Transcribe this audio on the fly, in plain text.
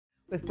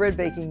With bread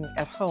baking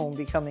at home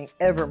becoming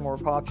ever more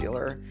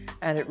popular,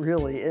 and it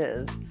really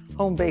is,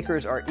 home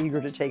bakers are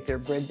eager to take their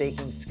bread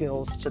baking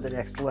skills to the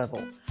next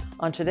level.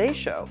 On today's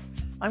show,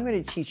 I'm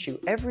going to teach you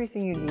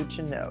everything you need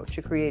to know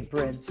to create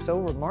breads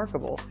so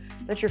remarkable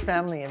that your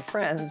family and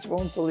friends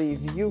won't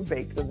believe you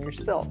baked them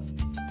yourself.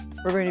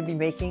 We're going to be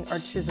making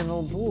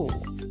Artisanal Boule,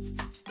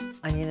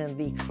 onion and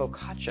leek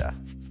focaccia,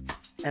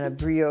 and a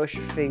brioche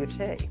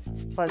feuilletée.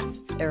 Plus,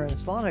 Erin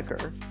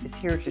Sloniker is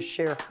here to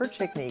share her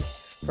technique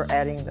for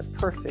adding the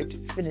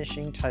perfect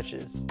finishing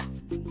touches.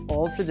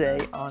 All today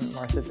on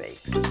Martha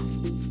Bakes.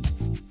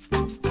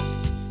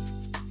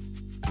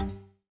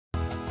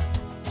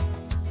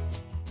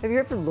 Have you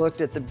ever looked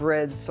at the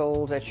bread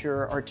sold at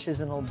your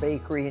artisanal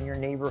bakery in your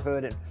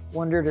neighborhood and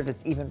wondered if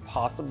it's even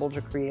possible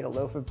to create a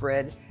loaf of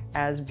bread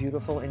as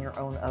beautiful in your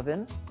own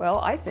oven? Well,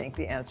 I think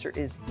the answer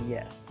is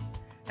yes.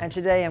 And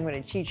today I'm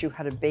going to teach you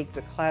how to bake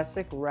the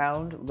classic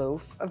round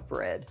loaf of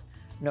bread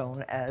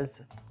known as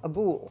a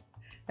boule.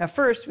 Now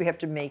first we have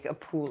to make a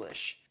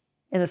poolish.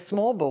 In a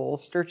small bowl,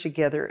 stir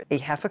together a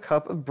half a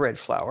cup of bread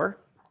flour,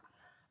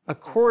 a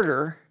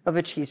quarter of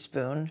a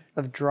teaspoon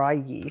of dry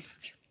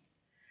yeast,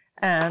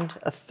 and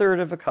a third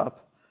of a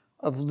cup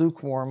of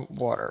lukewarm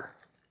water.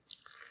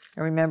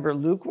 And remember,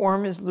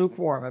 lukewarm is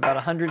lukewarm, about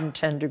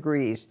 110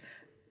 degrees.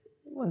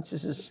 Once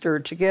this is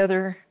stirred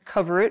together,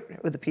 cover it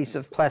with a piece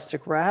of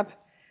plastic wrap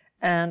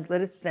and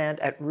let it stand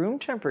at room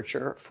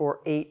temperature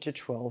for 8 to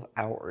 12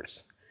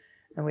 hours.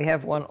 And we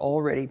have one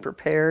already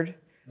prepared.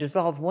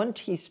 Dissolve 1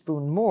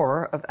 teaspoon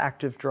more of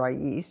active dry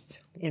yeast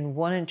in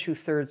 1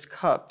 2/3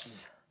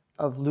 cups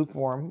of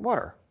lukewarm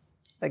water.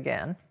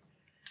 Again,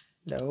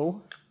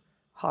 no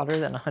hotter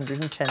than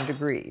 110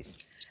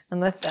 degrees. And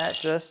let that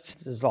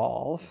just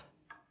dissolve.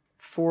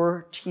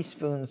 4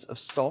 teaspoons of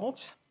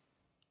salt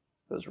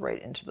goes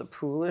right into the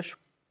poolish.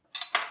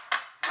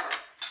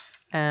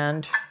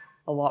 And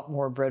a lot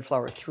more bread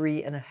flour,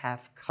 3½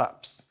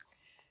 cups.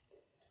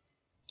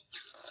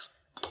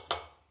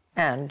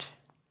 And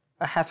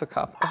a half a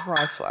cup of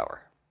rye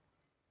flour.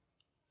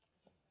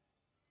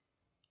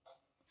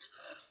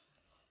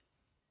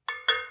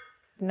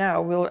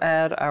 Now we'll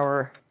add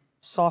our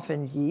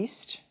softened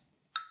yeast.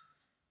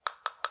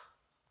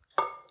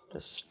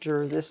 Just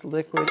stir this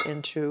liquid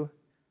into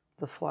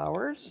the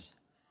flours.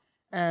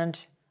 And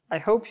I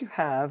hope you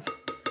have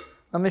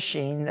a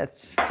machine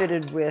that's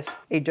fitted with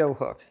a dough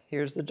hook.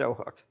 Here's the dough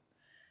hook.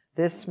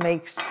 This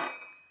makes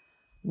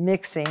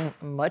mixing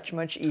much,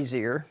 much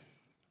easier.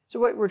 So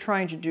what we're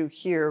trying to do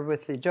here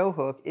with the dough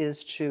hook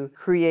is to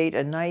create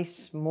a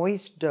nice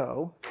moist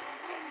dough,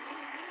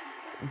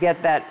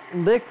 get that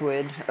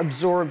liquid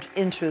absorbed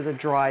into the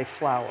dry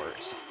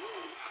flours.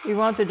 We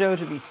want the dough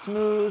to be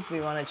smooth,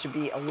 we want it to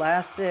be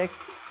elastic,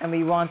 and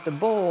we want the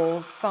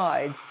bowl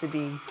sides to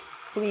be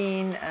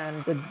clean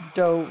and the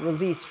dough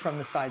released from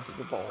the sides of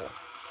the bowl.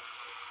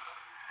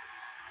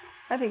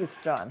 I think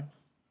it's done.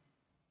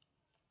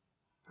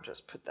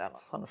 Just put that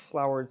on a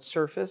floured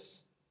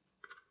surface.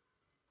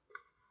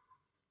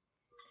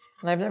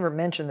 And I've never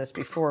mentioned this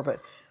before,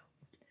 but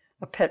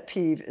a pet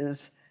peeve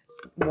is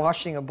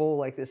washing a bowl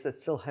like this that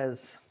still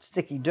has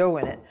sticky dough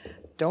in it.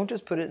 Don't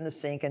just put it in the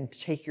sink and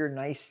take your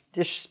nice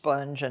dish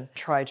sponge and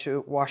try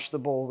to wash the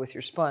bowl with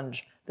your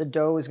sponge. The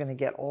dough is going to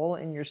get all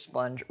in your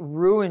sponge,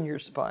 ruin your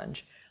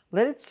sponge.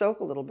 Let it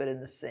soak a little bit in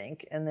the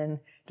sink and then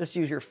just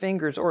use your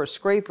fingers or a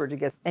scraper to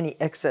get any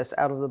excess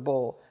out of the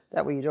bowl.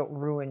 That way you don't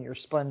ruin your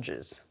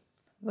sponges.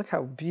 Look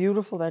how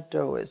beautiful that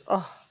dough is.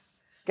 Oh.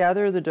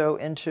 Gather the dough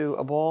into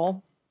a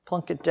ball,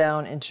 plunk it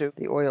down into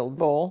the oiled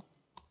bowl,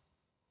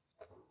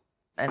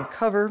 and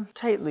cover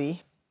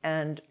tightly,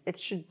 and it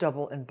should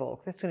double in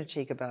bulk. That's going to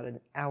take about 1.5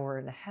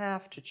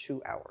 hours to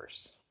 2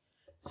 hours.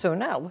 So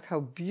now look how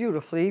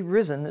beautifully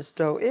risen this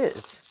dough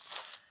is.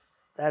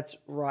 That's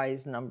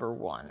rise number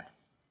 1.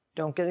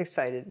 Don't get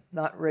excited,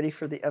 not ready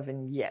for the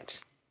oven yet.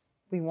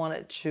 We want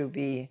it to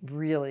be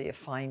really a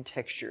fine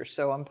texture.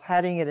 So I'm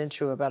patting it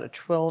into about a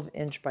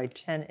 12-inch by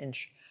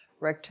 10-inch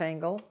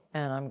rectangle,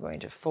 and I'm going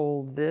to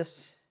fold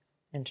this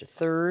into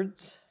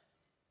thirds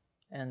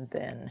and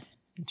then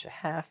into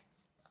half.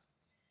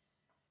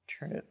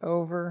 Turn it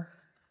over,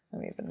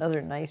 and we have another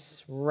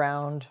nice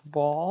round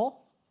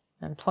ball,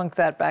 and plunk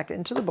that back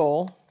into the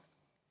bowl.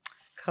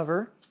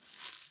 Cover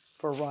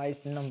for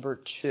rise number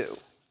 2.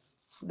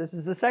 This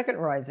is the second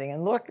rising,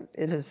 and look,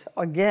 it has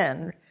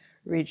again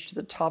reached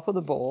the top of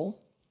the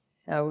bowl.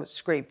 Now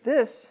scrape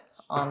this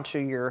onto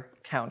your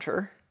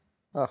counter.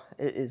 Oh,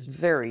 it is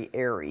very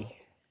airy,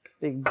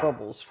 big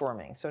bubbles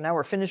forming. So now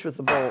we're finished with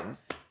the bowl.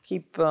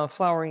 Keep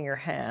flouring your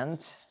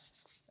hands,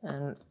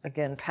 and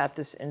again pat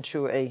this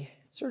into a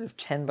sort of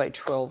 10 by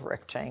 12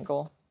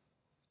 rectangle.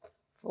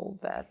 Fold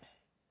that,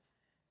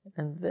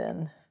 and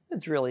then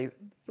it's really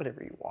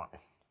whatever you want.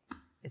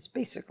 It's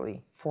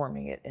basically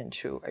forming it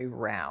into a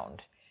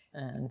round.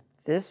 And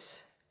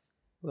this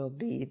will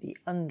be the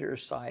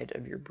underside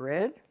of your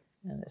bread,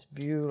 and this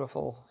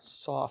beautiful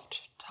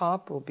soft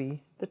top will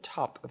be the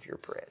top of your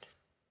bread.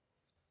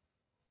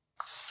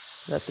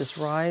 Let this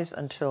rise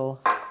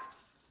until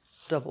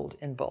doubled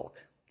in bulk,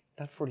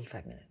 about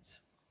 45 minutes.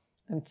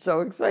 I'm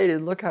so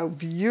excited. Look how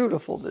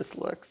beautiful this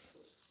looks.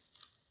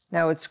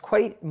 Now it's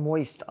quite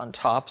moist on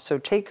top, so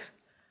take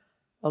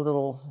a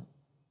little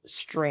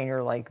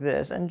strainer like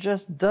this and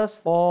just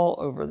dust all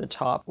over the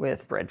top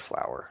with bread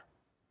flour.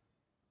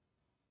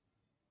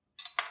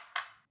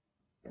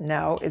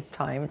 Now it's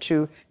time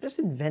to just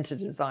invent a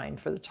design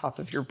for the top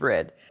of your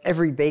bread.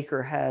 Every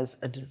baker has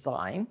a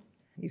design.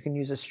 You can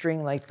use a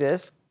string like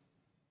this.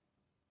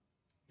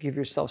 Give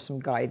yourself some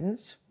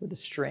guidance with a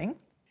string.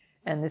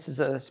 And this is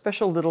a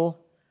special little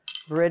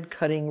bread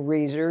cutting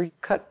razor.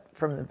 Cut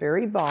from the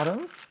very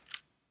bottom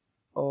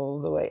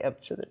all the way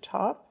up to the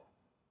top.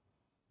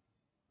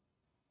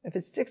 If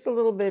it sticks a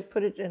little bit,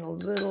 put it in a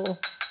little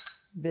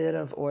bit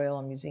of oil.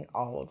 I'm using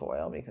olive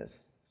oil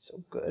because it's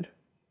so good.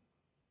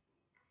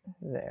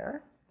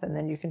 There. And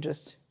then you can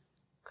just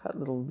cut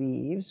little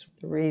leaves.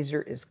 The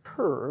razor is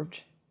curved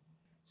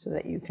so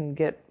that you can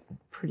get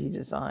pretty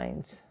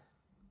designs.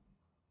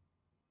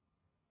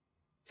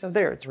 So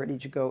there, it's ready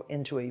to go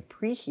into a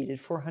preheated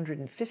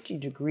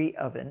 450-degree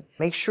oven.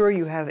 Make sure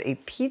you have a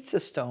pizza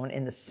stone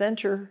in the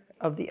center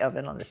of the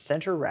oven on the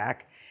center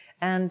rack.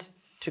 And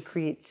to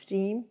create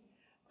steam,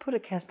 put a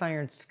cast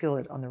iron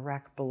skillet on the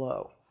rack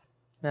below.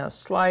 Now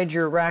slide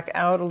your rack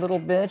out a little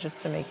bit just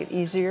to make it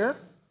easier.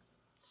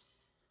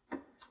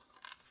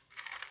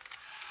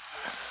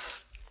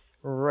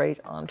 Right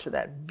onto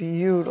that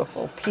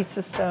beautiful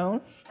pizza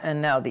stone.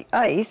 And now the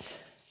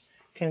ice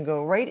can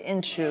go right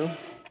into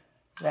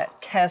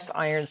that cast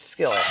iron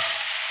skillet.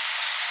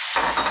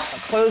 Now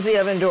close the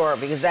oven door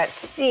because that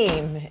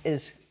steam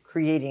is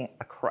creating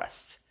a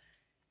crust.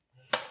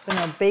 So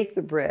now bake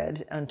the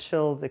bread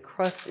until the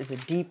crust is a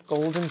deep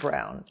golden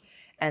brown,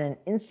 and an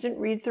instant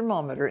read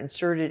thermometer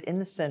inserted in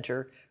the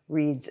center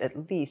reads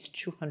at least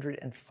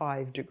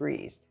 205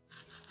 degrees.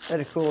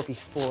 Let it cool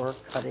before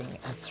cutting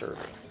and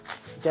serving.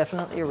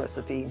 Definitely a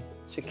recipe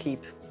to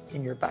keep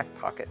in your back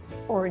pocket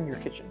or in your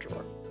kitchen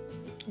drawer.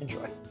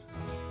 Enjoy.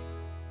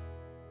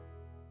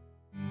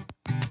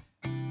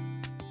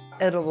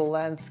 Edible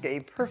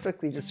landscape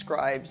perfectly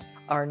describes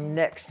our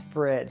next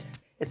bread.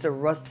 It's a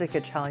rustic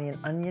Italian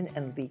onion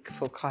and leek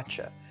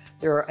focaccia.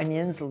 There are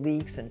onions,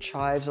 leeks, and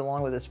chives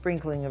along with a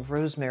sprinkling of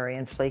rosemary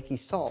and flaky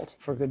salt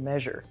for good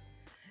measure.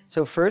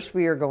 So first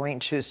we are going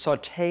to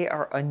saute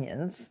our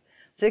onions,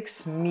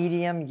 6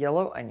 medium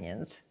yellow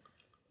onions,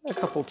 a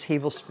couple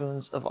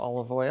tablespoons of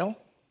olive oil.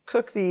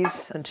 Cook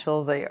these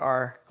until they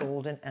are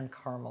golden and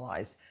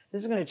caramelized.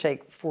 This is going to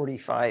take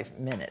 45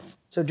 minutes.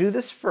 So do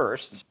this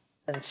first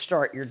and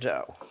start your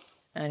dough.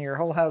 And your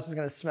whole house is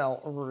going to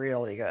smell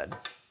really good.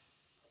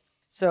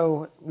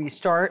 So we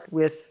start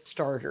with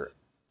starter.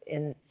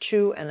 In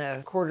 2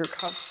 1/4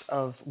 cups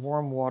of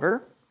warm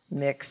water,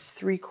 mix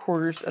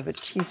 3/4 of a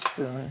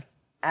teaspoon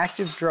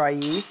active dry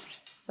yeast.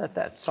 Let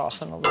that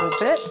soften a little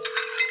bit.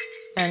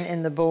 And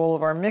in the bowl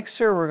of our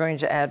mixer, we're going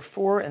to add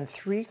 4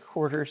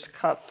 3/4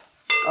 cup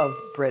of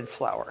bread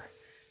flour,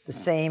 the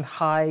same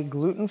high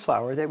gluten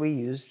flour that we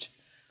used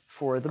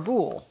for the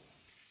boule.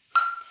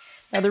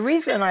 Now the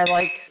reason I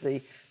like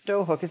the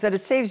dough hook is that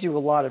it saves you a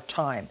lot of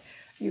time.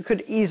 You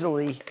could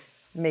easily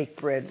make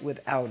bread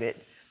without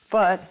it,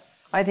 but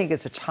I think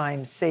it's a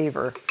time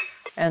saver.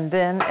 And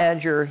then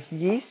add your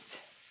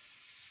yeast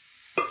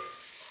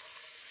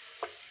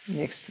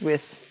mixed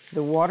with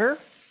the water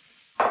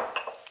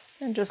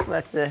and just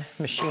let the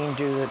machine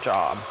do the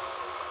job.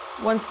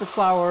 Once the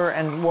flour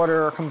and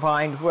water are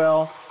combined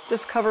well,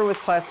 just cover with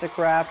plastic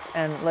wrap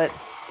and let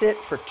sit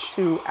for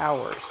 2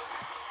 hours.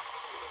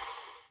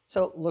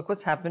 So look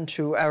what's happened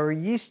to our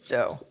yeast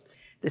dough.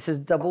 This is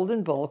doubled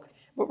in bulk.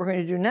 What we're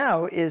going to do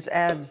now is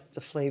add the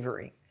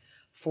flavoring.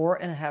 4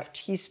 1/2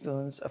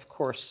 teaspoons of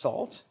coarse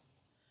salt.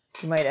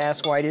 You might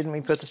ask, why didn't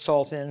we put the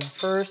salt in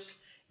first?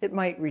 It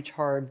might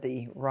retard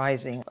the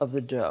rising of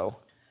the dough.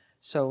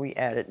 So we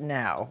add it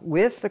now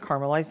with the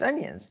caramelized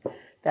onions.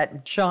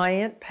 That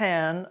giant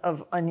pan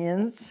of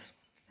onions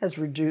has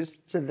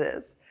reduced to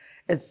this.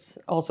 It's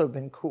also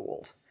been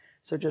cooled.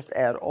 So just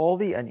add all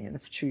the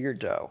onions to your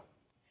dough.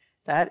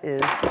 That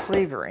is the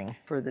flavoring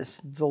for this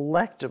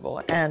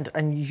delectable and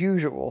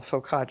unusual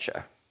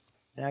focaccia.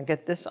 Now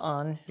get this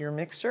on your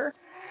mixer.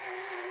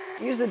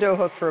 Use the dough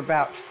hook for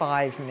about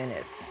 5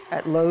 minutes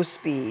at low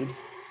speed.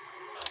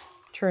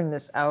 Turn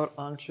this out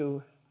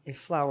onto a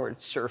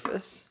floured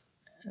surface.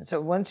 And so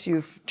once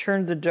you've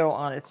turned the dough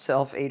on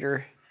itself 8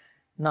 or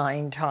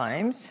 9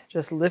 times,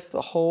 just lift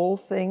the whole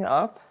thing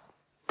up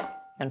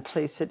and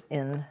place it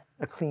in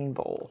a clean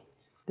bowl.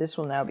 This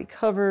will now be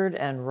covered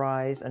and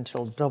rise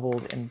until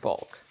doubled in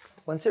bulk.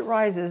 Once it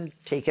rises,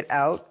 take it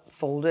out,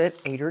 fold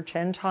it 8 or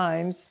 10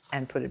 times,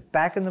 and put it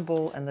back in the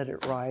bowl and let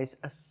it rise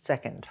a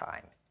second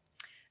time.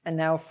 And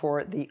now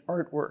for the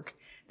artwork.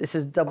 This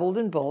is doubled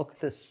in bulk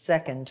the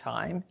second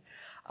time.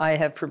 I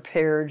have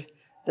prepared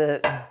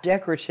the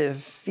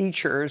decorative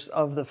features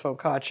of the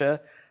focaccia,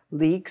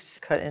 leeks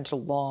cut into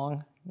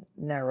long,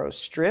 narrow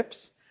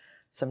strips,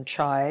 some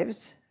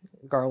chives,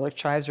 garlic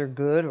chives are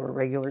good, or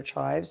regular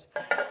chives,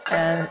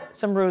 and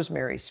some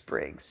rosemary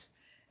sprigs.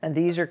 And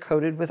these are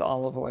coated with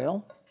olive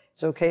oil.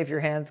 It's okay if your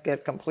hands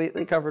get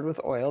completely covered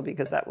with oil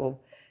because that will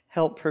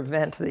help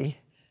prevent the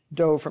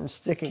dough from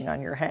sticking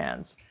on your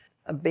hands.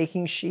 A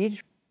baking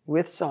sheet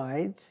with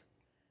sides.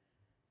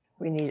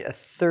 We need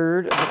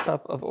 1/3 of a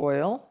cup of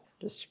oil.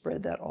 Just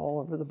spread that all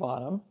over the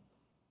bottom.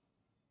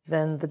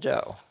 Then the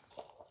dough.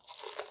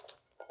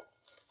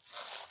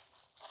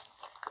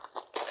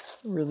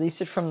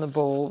 Release it from the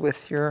bowl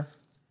with your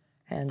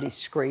handy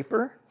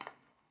scraper.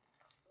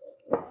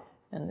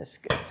 And this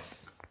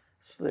gets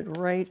slid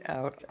right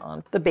out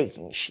on the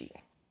baking sheet.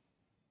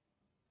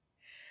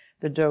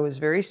 The dough is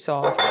very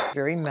soft,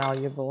 very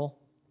malleable.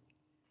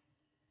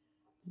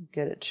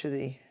 Get it to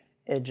the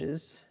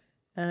edges.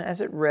 And as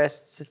it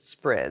rests, it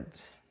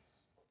spreads.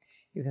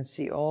 You can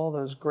see all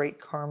those great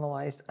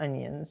caramelized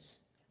onions.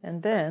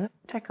 And then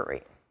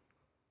decorate.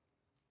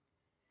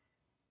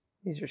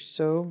 These are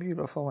so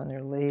beautiful when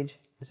they're laid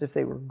as if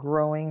they were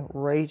growing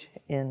right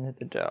in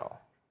the dough.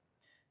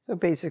 So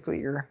basically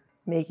you're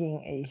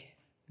making a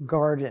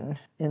garden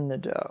in the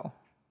dough.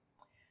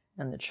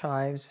 And the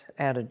chives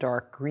add a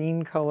dark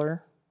green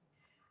color.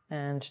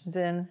 And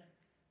then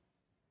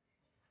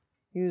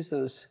use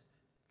those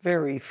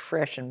very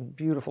fresh and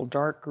beautiful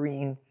dark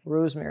green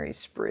rosemary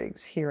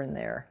sprigs here and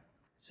there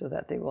so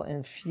that they will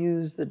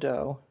infuse the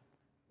dough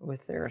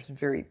with their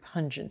very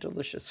pungent,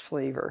 delicious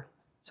flavor.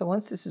 So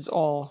once this is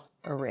all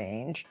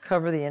arranged,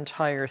 cover the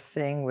entire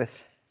thing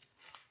with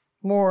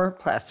more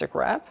plastic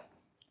wrap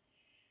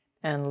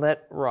and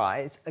let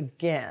rise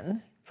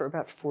again for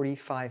about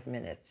 45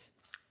 minutes.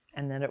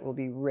 And then it will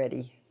be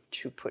ready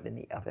to put in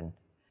the oven.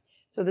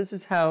 So this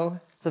is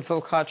how the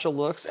focaccia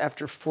looks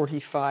after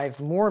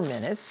 45 more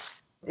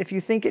minutes. If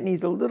you think it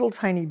needs a little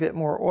tiny bit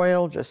more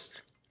oil,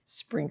 just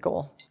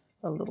sprinkle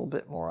a little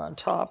bit more on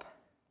top.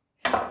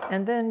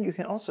 And then you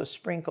can also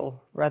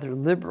sprinkle rather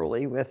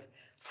liberally with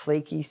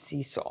flaky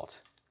sea salt.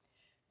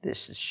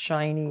 This is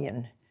shiny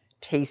and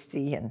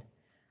tasty, and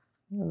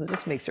it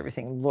just makes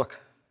everything look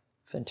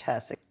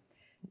fantastic.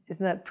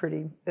 Isn't that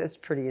pretty? As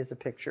pretty as a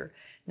picture.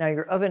 Now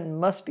your oven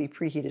must be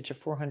preheated to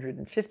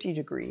 450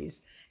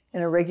 degrees.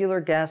 In a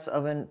regular gas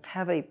oven,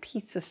 have a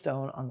pizza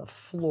stone on the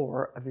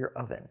floor of your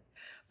oven.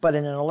 But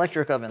in an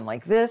electric oven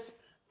like this,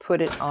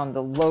 put it on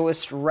the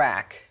lowest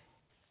rack.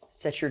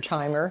 Set your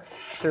timer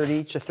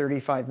 30 to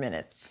 35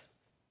 minutes.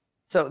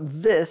 So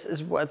this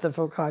is what the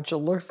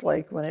focaccia looks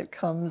like when it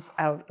comes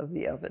out of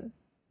the oven.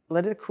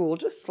 Let it cool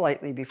just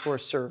slightly before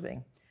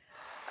serving.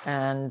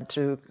 And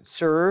to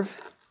serve,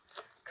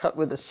 cut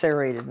with a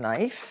serrated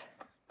knife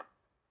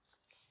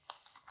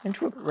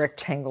into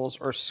rectangles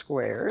or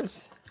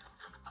squares.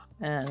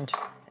 And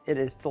it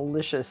is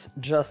delicious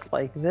just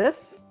like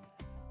this,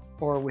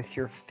 or with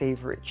your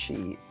favorite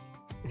cheese.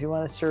 If you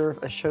want to serve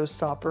a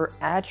showstopper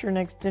at your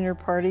next dinner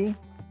party,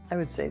 I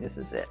would say this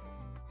is it.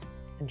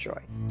 Enjoy.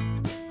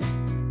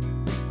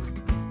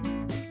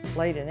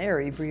 Light and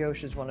airy,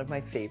 brioche is one of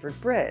my favorite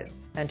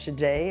breads. And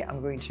today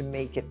I'm going to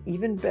make it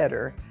even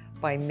better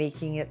by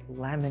making it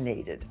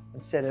laminated.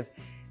 Instead of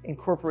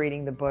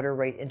incorporating the butter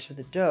right into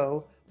the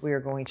dough, we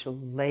are going to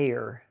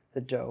layer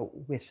the dough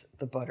with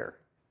the butter.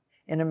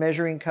 In a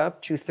measuring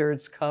cup,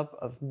 2/3 cup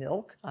of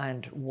milk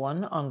and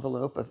 1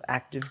 envelope of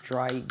active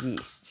dry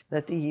yeast.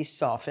 Let the yeast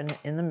soften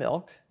in the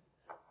milk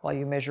while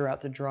you measure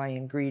out the dry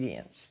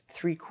ingredients.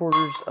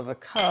 3/4 of a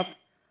cup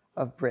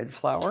of bread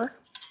flour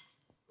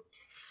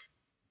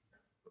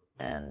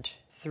and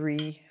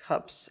 3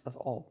 cups of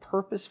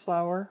all-purpose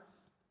flour,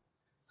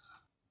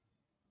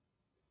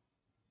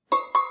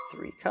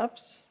 3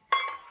 cups,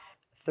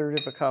 1/3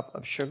 of a cup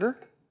of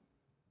sugar,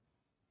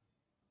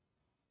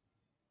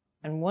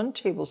 and 1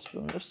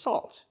 tablespoon of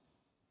salt.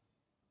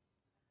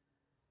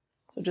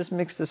 So just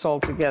mix this all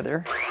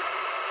together.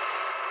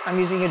 I'm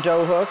using a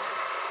dough hook.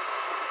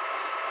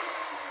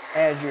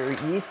 Add your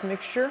yeast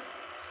mixture.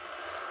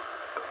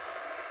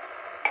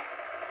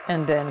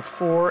 And then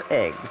 4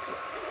 eggs.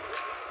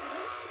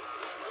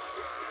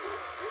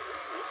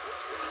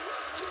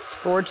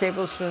 4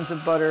 tablespoons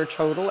of butter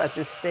total at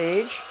this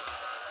stage.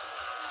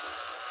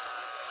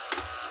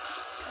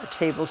 A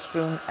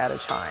tablespoon at a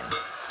time.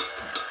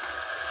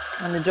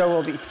 And the dough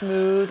will be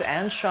smooth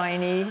and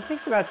shiny. It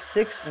takes about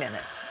 6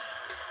 minutes.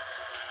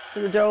 So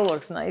the dough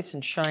looks nice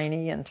and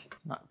shiny and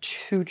not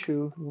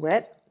too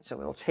wet. So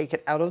we'll take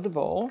it out of the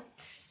bowl.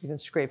 You can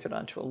scrape it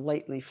onto a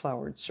lightly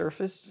floured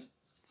surface.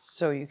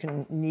 So you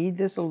can knead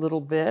this a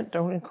little bit.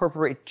 Don't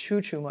incorporate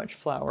too much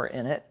flour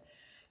in it.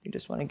 You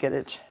just want to get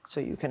it so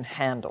you can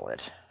handle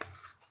it.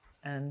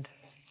 And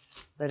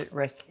let it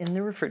rest in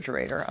the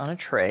refrigerator on a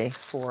tray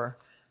for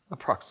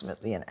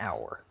approximately an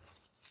hour.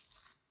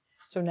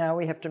 So now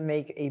we have to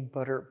make a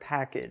butter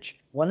package.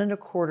 1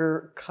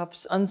 1/4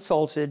 cups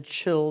unsalted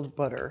chilled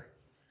butter.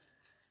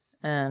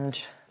 And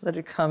let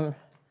it come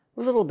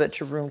a little bit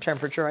to room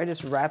temperature. I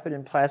just wrap it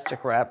in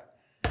plastic wrap.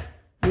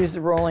 Use the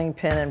rolling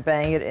pin and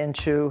bang it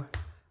into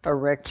a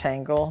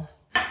rectangle.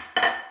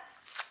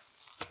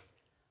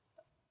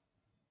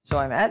 So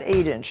I'm at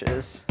 8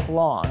 inches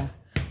long,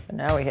 and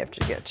now we have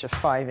to get to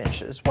 5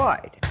 inches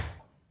wide.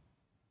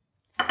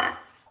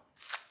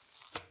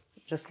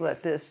 Just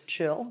let this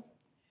chill.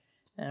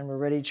 And we're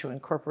ready to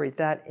incorporate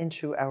that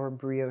into our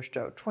brioche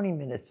dough. 20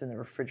 minutes in the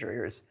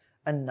refrigerator is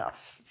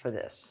enough for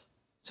this.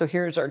 So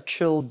here's our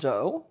chilled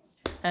dough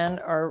and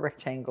our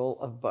rectangle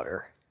of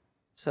butter.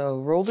 So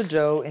roll the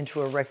dough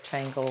into a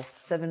rectangle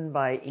 7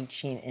 by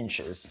 18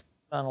 inches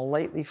on a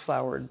lightly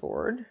floured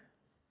board.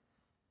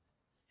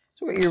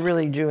 So what you're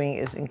really doing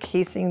is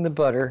encasing the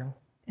butter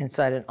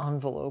inside an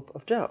envelope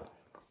of dough.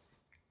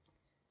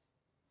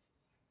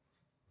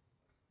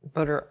 The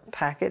butter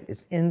packet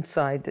is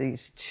inside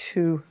these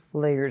 2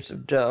 layers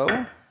of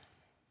dough.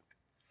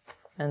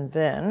 And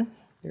then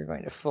you're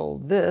going to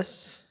fold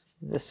this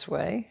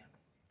way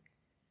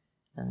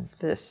and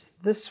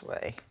this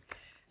way.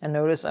 And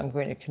notice I'm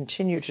going to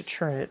continue to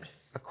turn it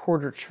a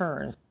quarter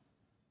turn.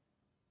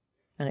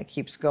 And it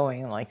keeps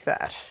going like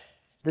that.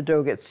 The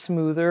dough gets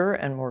smoother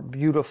and more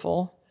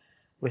beautiful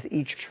with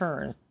each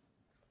turn.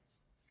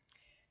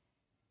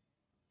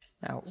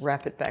 Now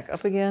wrap it back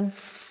up again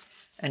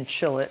and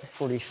chill it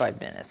 45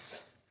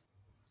 minutes.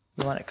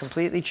 You want it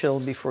completely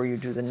chilled before you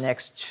do the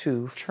next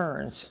 2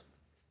 turns.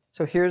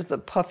 So here's the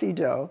puffy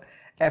dough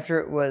after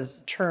it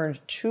was turned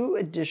 2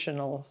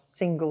 additional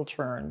single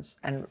turns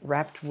and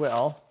wrapped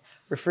well,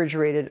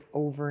 refrigerated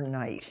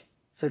overnight.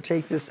 So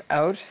take this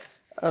out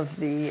of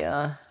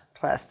the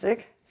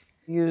plastic.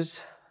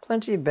 Use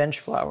plenty of bench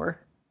flour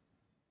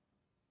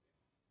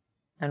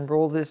and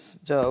roll this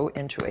dough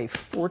into a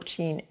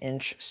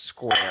 14-inch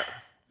square.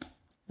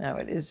 Now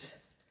it is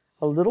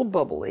a little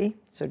bubbly,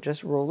 so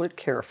just roll it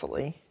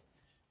carefully.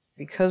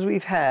 Because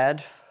we've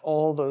had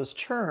all those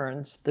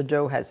turns, the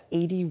dough has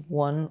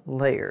 81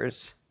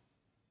 layers.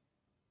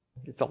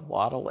 It's a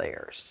lot of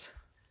layers.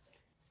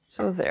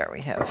 So there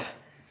we have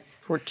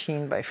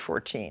 14 by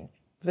 14.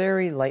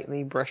 Very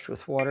lightly brushed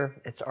with water.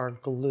 It's our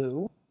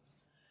glue.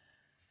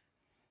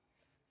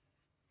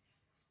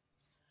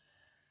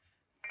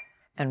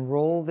 And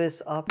roll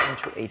this up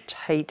into a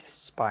tight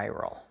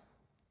spiral.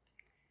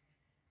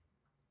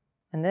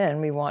 And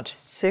then we want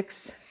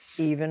 6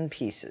 even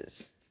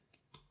pieces.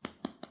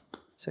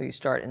 So you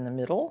start in the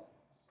middle.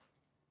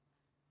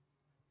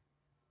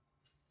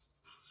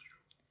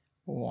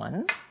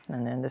 1,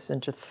 and then this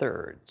into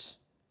thirds.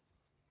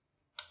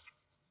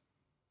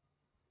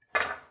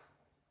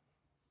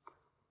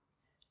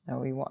 Now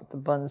we want the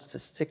buns to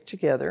stick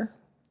together.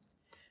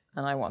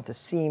 And I want the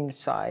seamed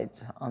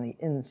sides on the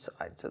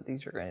inside. So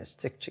these are going to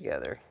stick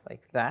together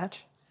like that.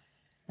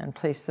 And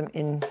place them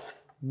in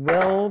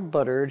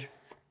well-buttered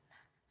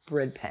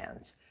bread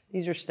pans.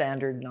 These are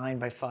standard 9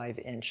 by 5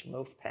 inch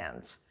loaf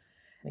pans.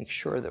 Make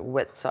sure the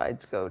wet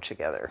sides go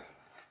together.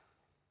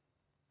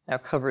 Now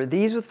cover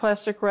these with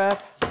plastic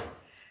wrap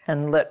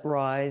and let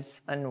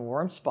rise in a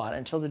warm spot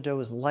until the dough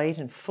is light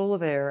and full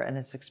of air and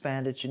it's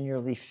expanded to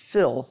nearly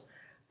fill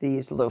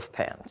these loaf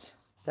pans.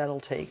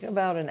 That'll take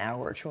about an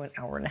hour to an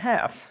hour and a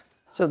half.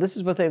 So this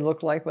is what they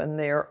look like when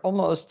they are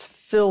almost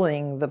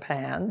filling the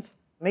pans.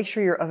 Make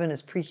sure your oven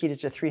is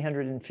preheated to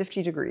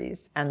 350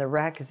 degrees and the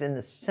rack is in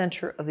the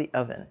center of the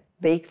oven.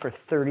 Bake for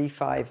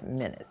 35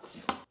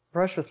 minutes.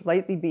 Brush with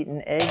lightly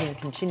beaten egg and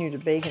continue to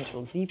bake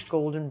until deep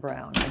golden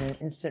brown, and an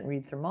instant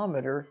read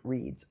thermometer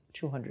reads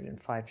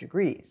 205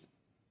 degrees.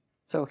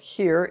 So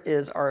here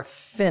is our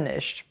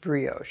finished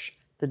brioche.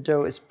 The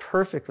dough is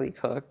perfectly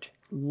cooked,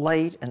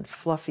 light and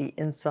fluffy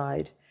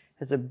inside,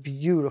 has a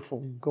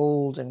beautiful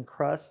golden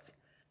crust.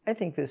 I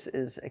think this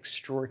is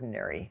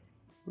extraordinary.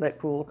 Let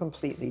cool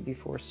completely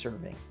before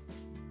serving.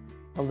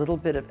 A little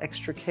bit of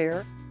extra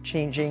care,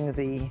 changing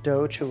the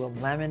dough to a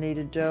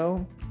laminated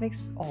dough,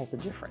 makes all the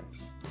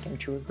difference.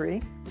 Don't you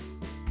agree?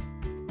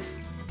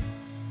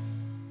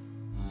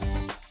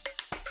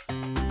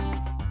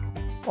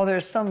 While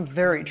there's some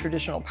very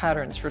traditional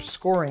patterns for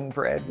scoring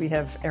bread, we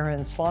have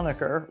Erin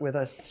Sloniker with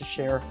us to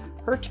share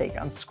her take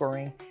on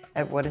scoring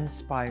and what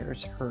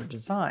inspires her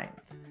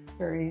designs.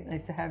 Very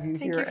nice to have you here,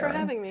 Thank you for Erin.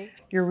 having me.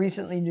 You're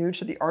recently new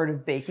to the art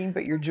of baking,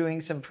 but you're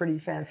doing some pretty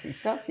fancy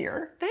stuff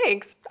here.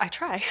 Thanks. I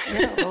try.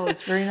 Yeah, well,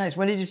 it's very nice.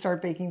 When did you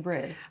start baking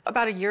bread?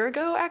 About a year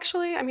ago,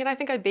 actually. I mean, I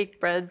think I baked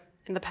bread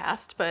in the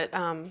past, but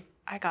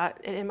I got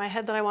it in my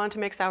head that I wanted to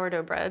make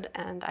sourdough bread,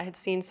 and I had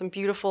seen some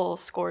beautiful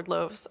scored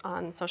loaves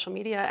on social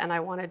media, and I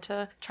wanted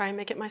to try and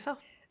make it myself.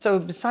 So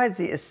besides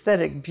the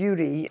aesthetic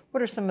beauty,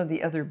 what are some of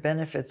the other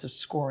benefits of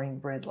scoring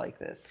bread like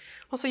this?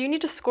 Well, so you need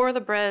to score the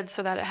bread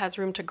so that it has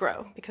room to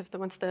grow, because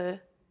once the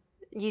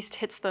yeast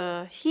hits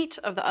the heat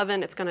of the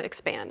oven, it's going to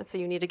expand. And so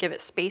you need to give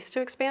it space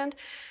to expand,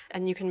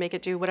 and you can make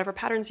it do whatever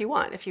patterns you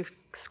want if you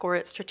score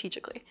it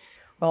strategically.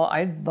 Well,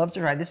 I'd love to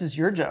try. This is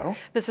your dough.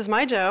 This is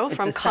my dough It's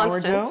from a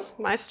sourdough? Constance,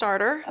 my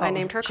starter. I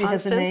named her she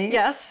Constance. has a name?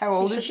 Yes. How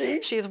old is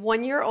she? She is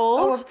 1 year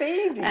old. Oh, a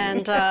baby.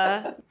 And,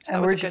 and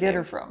where'd you get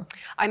her from?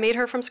 I made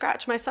her from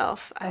scratch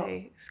myself. Oh.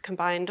 I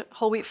combined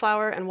whole wheat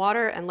flour and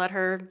water and let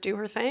her do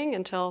her thing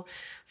until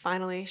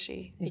finally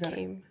she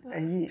became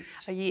a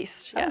yeast. A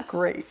yeast, Oh, yes.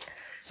 great.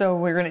 So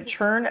we're going to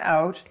churn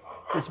out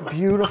this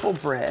beautiful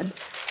bread,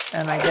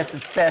 and I guess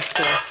it's best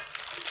to,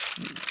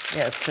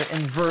 to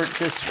invert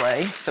this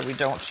way so we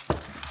don't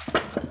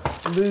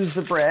lose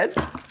the bread,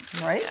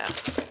 right?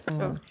 Yes.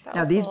 So that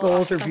now was a these little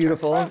bowls are off-center.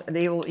 beautiful.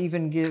 They will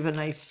even give a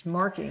nice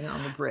marking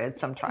on the bread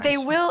sometimes. They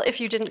will if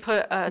you didn't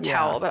put a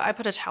towel, but I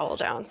put a towel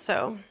down.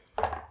 So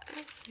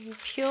you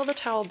peel the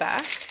towel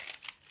back.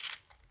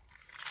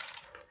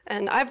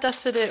 And I've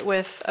dusted it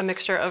with a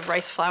mixture of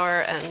rice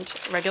flour and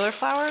regular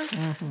flour.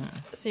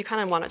 So you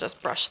kind of want to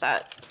just brush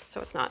that so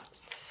it's not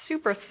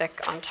super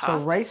thick on top. So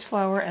rice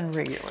flour and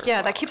regular Yeah,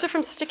 flour. that keeps it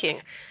from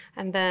sticking.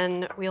 And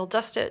then we'll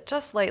dust it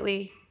just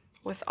lightly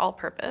with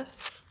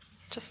all-purpose,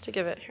 just to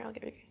give it, here, I'll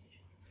give you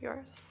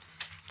yours.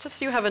 Just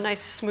so you have a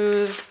nice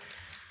smooth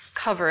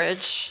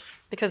coverage,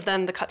 because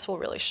then the cuts will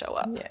really show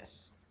up.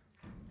 Yes.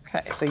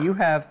 Okay, so you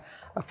have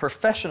a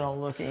professional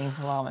looking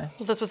llama.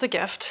 Well, this was a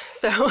gift.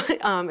 So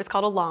it's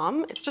called a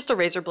lame. It's just a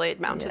razor blade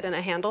mounted in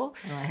a handle.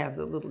 And I have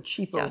the little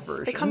cheapo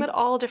version. They come at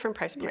all different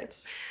price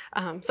points.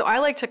 So I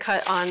like to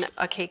cut on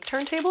a cake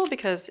turntable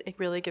because it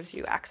really gives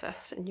you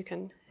access and you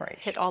can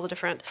hit all the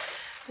different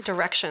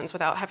directions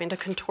without having to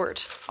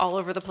contort all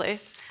over the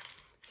place.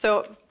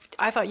 So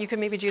I thought you could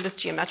maybe do this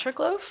geometric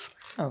loaf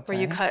where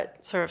you cut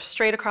sort of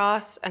straight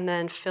across and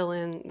then fill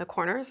in the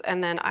corners.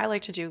 And then I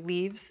like to do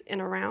leaves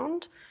in a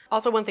round.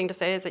 Also, one thing to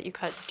say is that you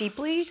cut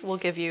deeply will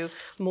give you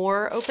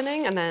more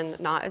opening, and then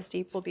not as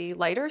deep will be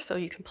lighter, so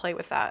you can play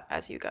with that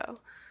as you go.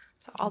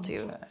 So I'll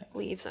do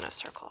leaves in a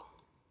circle.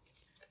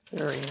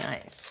 Very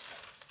nice.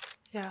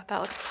 Yeah,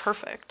 that looks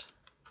perfect.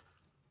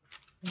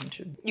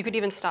 You could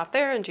even stop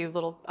there and do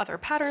little other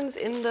patterns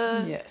in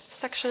the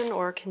section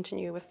or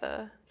continue with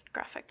the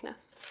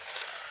graphicness.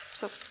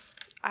 So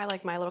I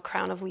like my little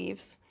crown of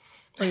leaves.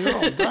 Oh, you're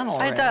all done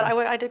already.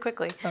 I did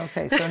quickly.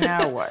 Okay, so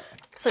now what?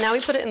 So now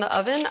we put it in the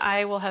oven.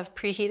 I will have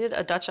preheated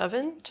a Dutch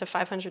oven to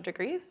 500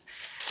 degrees.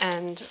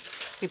 And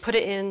we put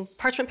it in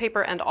parchment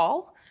paper and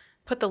all.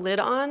 Put the lid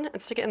on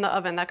and stick it in the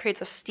oven. That creates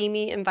a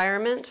steamy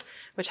environment,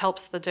 which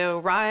helps the dough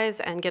rise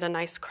and get a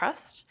nice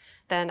crust.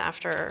 Then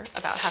after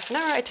about half an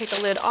hour, I take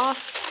the lid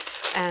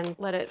off and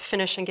let it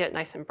finish and get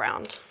nice and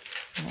browned.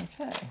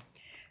 Okay.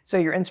 So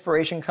your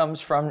inspiration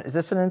comes from, is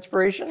this an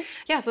inspiration?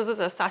 Yes, this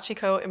is a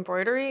Sachiko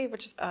embroidery,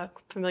 which is a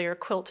familiar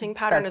quilting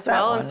pattern as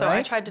well. And so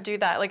I tried to do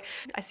that. Like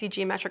I see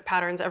geometric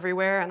patterns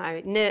everywhere, and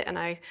I knit and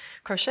I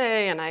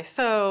crochet and I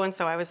sew. And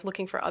so I was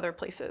looking for other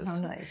places.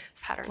 Oh, nice.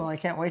 Patterns. Well, I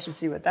can't wait to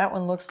see what that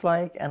one looks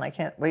like, and I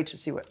can't wait to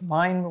see what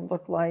mine will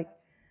look like.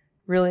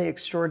 Really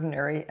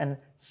extraordinary and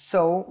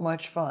so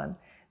much fun.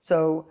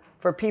 So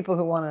for people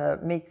who want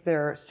to make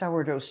their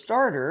sourdough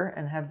starter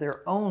and have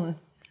their own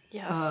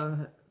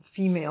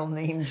female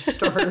named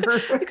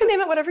starter. You can name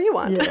it whatever you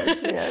want.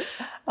 Yes.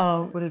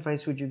 What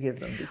advice would you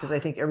give them? Because I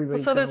think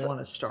everybody's going to want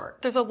to start.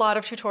 There's a lot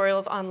of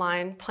tutorials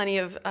online, plenty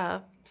of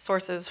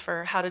sources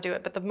for how to do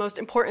it, but the most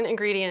important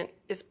ingredient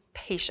is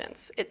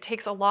patience. It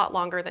takes a lot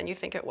longer than you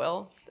think it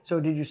will. So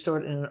did you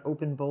start in an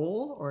open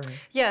bowl or?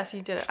 Yes,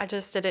 you did it. I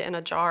just did it in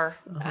a jar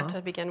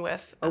to begin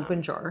with.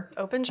 Open jar.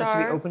 Open jar. It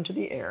has to be open to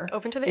the air.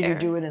 Open to the air.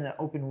 Did you do it in an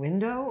open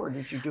window or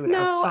did you do it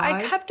outside? No,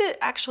 I kept it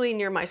actually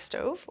near my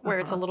stove where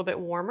it's a little bit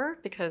warmer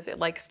because it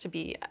likes to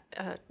be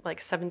like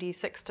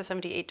 76 to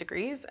 78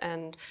 degrees.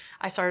 And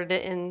I started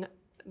it in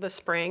the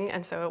spring,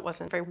 and so it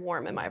wasn't very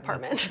warm in my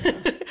apartment.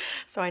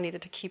 So I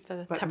needed to keep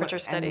the temperature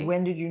steady. And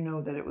when did you know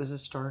that it was a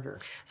starter?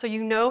 So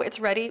you know it's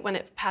ready when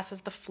it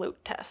passes the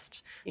float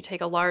test. You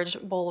take a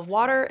large bowl of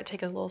water,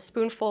 take a little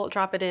spoonful,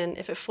 drop it in.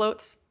 If it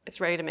floats,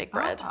 it's ready to make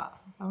bread.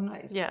 Oh,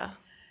 nice. Yeah.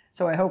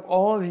 So I hope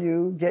all of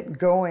you get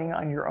going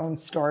on your own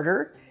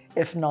starter.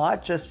 If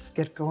not, just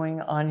get going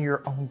on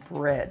your own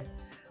bread.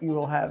 You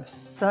will have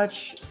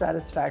such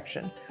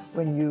satisfaction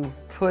when you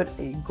put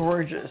a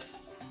gorgeous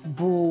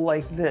boule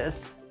like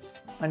this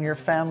on your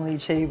family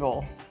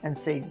table and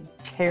say,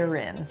 tear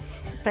in.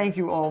 Thank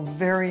you all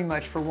very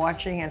much for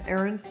watching. And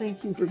Erin,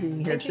 thank you for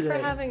being here today. Thank you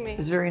for having me.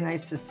 It's very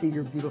nice to see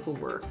your beautiful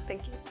work.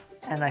 Thank you.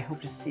 And I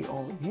hope to see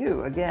all of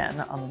you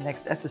again on the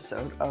next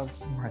episode of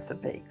Martha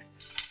Bakes.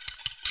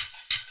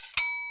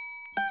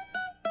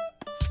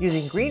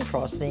 Using green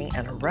frosting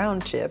and a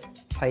round tip,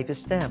 pipe a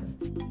stem.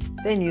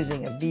 Then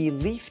using a V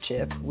leaf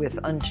tip with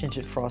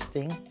untinted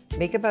frosting,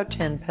 make about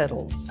 10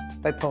 petals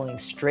by pulling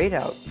straight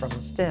out from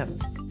the stem.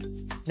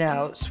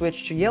 Now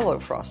switch to yellow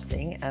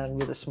frosting and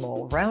with a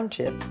small round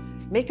tip,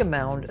 make a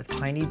mound of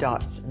tiny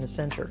dots in the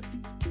center.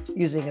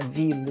 Using a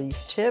V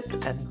leaf tip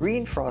and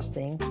green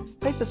frosting,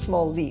 pipe a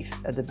small leaf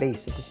at the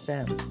base of the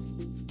stem.